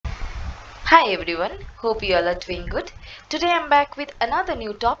Hi everyone, hope you all are doing good. Today I'm back with another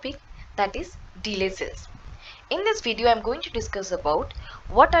new topic, that is delay cells. In this video I'm going to discuss about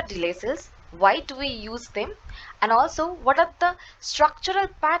what are delay cells, why do we use them, and also what are the structural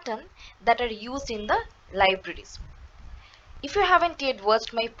patterns that are used in the libraries. If you haven't yet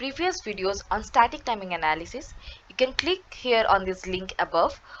watched my previous videos on static timing analysis, you can click here on this link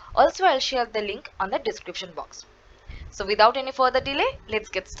above. Also I'll share the link on the description box. So without any further delay, let's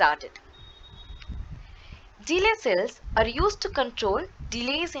get started. Delay cells are used to control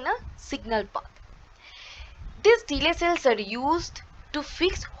delays in a signal path. These delay cells are used to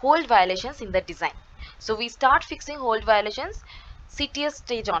fix hold violations in the design. So we start fixing hold violations CTS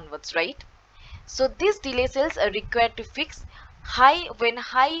stage onwards, right? So these delay cells are required to fix when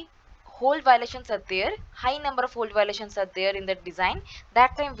high hold violations are there, high number of hold violations are there in the design,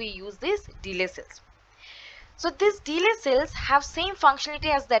 that time we use these delay cells. So these delay cells have same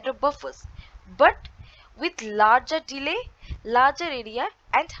functionality as that of buffers, but with larger delay, larger area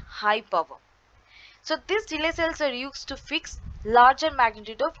and high power. So these delay cells are used to fix larger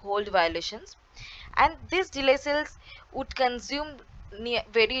magnitude of hold violations, and these delay cells would consume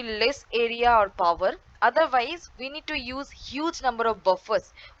very less area or power. Otherwise, we need to use huge number of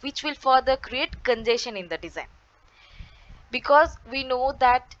buffers, which will further create congestion in the design. Because we know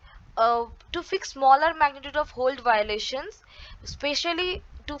that to fix smaller magnitude of hold violations, especially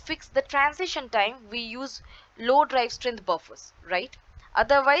to fix the transition time, we use low drive strength buffers, right?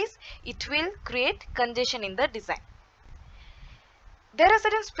 Otherwise it will create congestion in the design. There are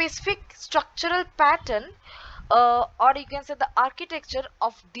certain specific structural pattern or you can say the architecture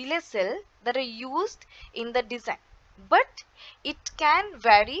of delay cell that are used in the design, but it can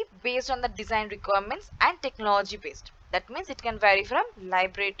vary based on the design requirements and technology based. That means it can vary from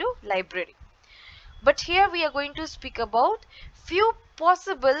library to library. But here we are going to speak about few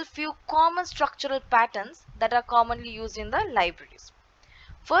common structural patterns that are commonly used in the libraries.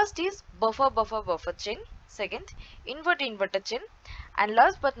 First is buffer chain, second inverter chain, and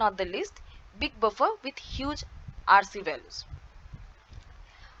last but not the least, big buffer with huge RC values.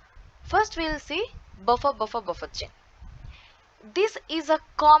 First we will see buffer chain. This is a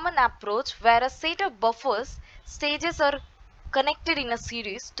common approach where a set of buffers stages are connected in a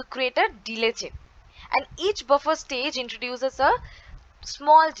series to create a delay chain, and each buffer stage introduces a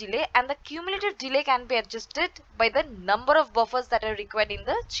small delay, and the cumulative delay can be adjusted by the number of buffers that are required in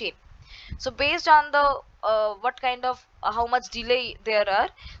the chain. So based on the how much delay there are,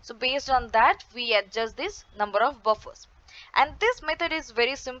 so based on that we adjust this number of buffers, and this method is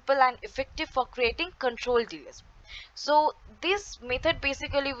very simple and effective for creating control delays. So this method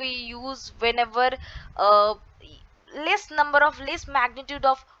basically we use whenever less magnitude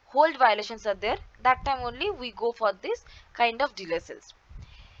of hold violations are there, that time only we go for this kind of delay cells.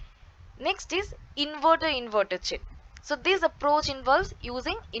 Next is inverter chain. So this approach involves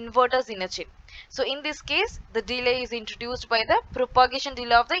using inverters in a chain. So in this case the delay is introduced by the propagation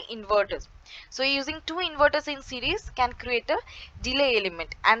delay of the inverters. So using two inverters in series can create a delay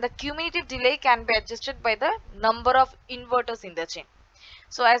element, and the cumulative delay can be adjusted by the number of inverters in the chain.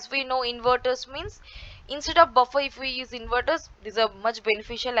 So as we know, inverters means instead of buffer, if we use inverters, these are much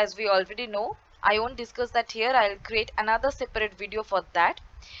beneficial, as we already know. I won't discuss that here. I'll create another separate video for that.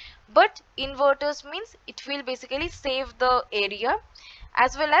 But inverters means it will basically save the area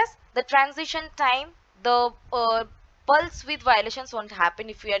as well as the transition time. The pulse width violations won't happen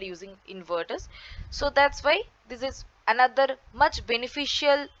if we are using inverters. So that's why this is another much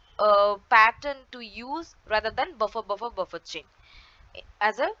beneficial pattern to use rather than buffer chain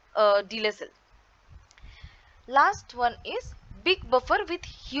as a delay cell. Last one is big buffer with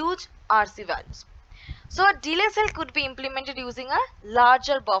huge RC values. So a delay cell could be implemented using a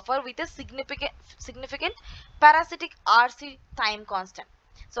larger buffer with a significant parasitic RC time constant.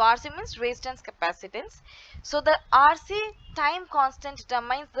 So RC means resistance capacitance. So the RC time constant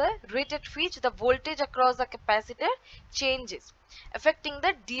determines the rate at which the voltage across the capacitor changes, affecting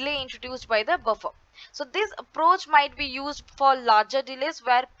the delay introduced by the buffer. So this approach might be used for larger delays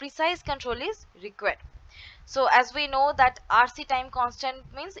where precise control is required. So as we know that RC time constant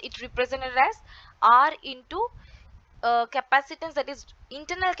means it represented as R into capacitance, that is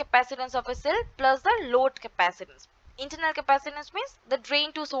internal capacitance of a cell plus the load capacitance. Internal capacitance means the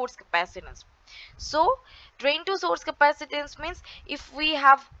drain to source capacitance. So drain to source capacitance means if we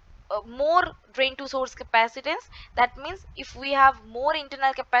have more drain to source capacitance, that means if we have more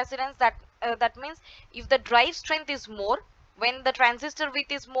internal capacitance, that means if the drive strength is more, when the transistor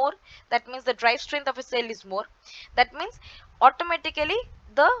width is more, that means the drive strength of a cell is more. That means automatically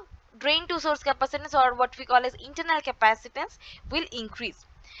the drain to source capacitance, or what we call as internal capacitance, will increase.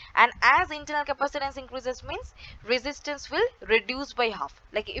 and as internal capacitance increases means resistance will reduce by half.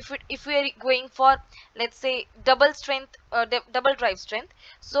 Like if we are going for, let's say, double strength, double drive strength,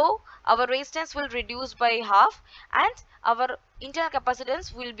 so our resistance will reduce by half and our internal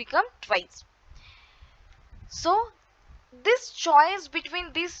capacitance will become twice. So this choice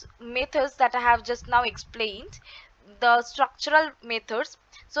between these methods that I have just now explained, the structural methods,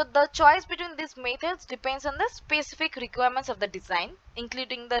 so the choice between these methods depends on the specific requirements of the design,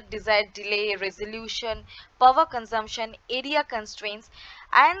 including the desired delay, resolution, power consumption, area constraints,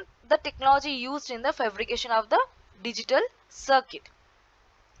 and the technology used in the fabrication of the digital circuit.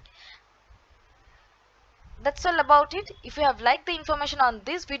 That's all about it. If you have liked the information on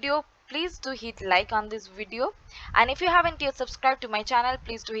this video, please do hit like on this video, and if you haven't yet subscribed to my channel,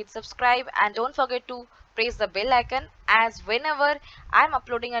 please do hit subscribe and don't forget to press the bell icon, as whenever I'm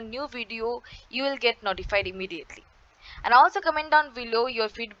uploading a new video you will get notified immediately. And also comment down below your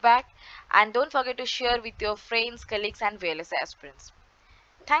feedback and don't forget to share with your friends, colleagues and VLSI aspirants.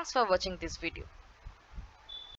 Thanks for watching this video.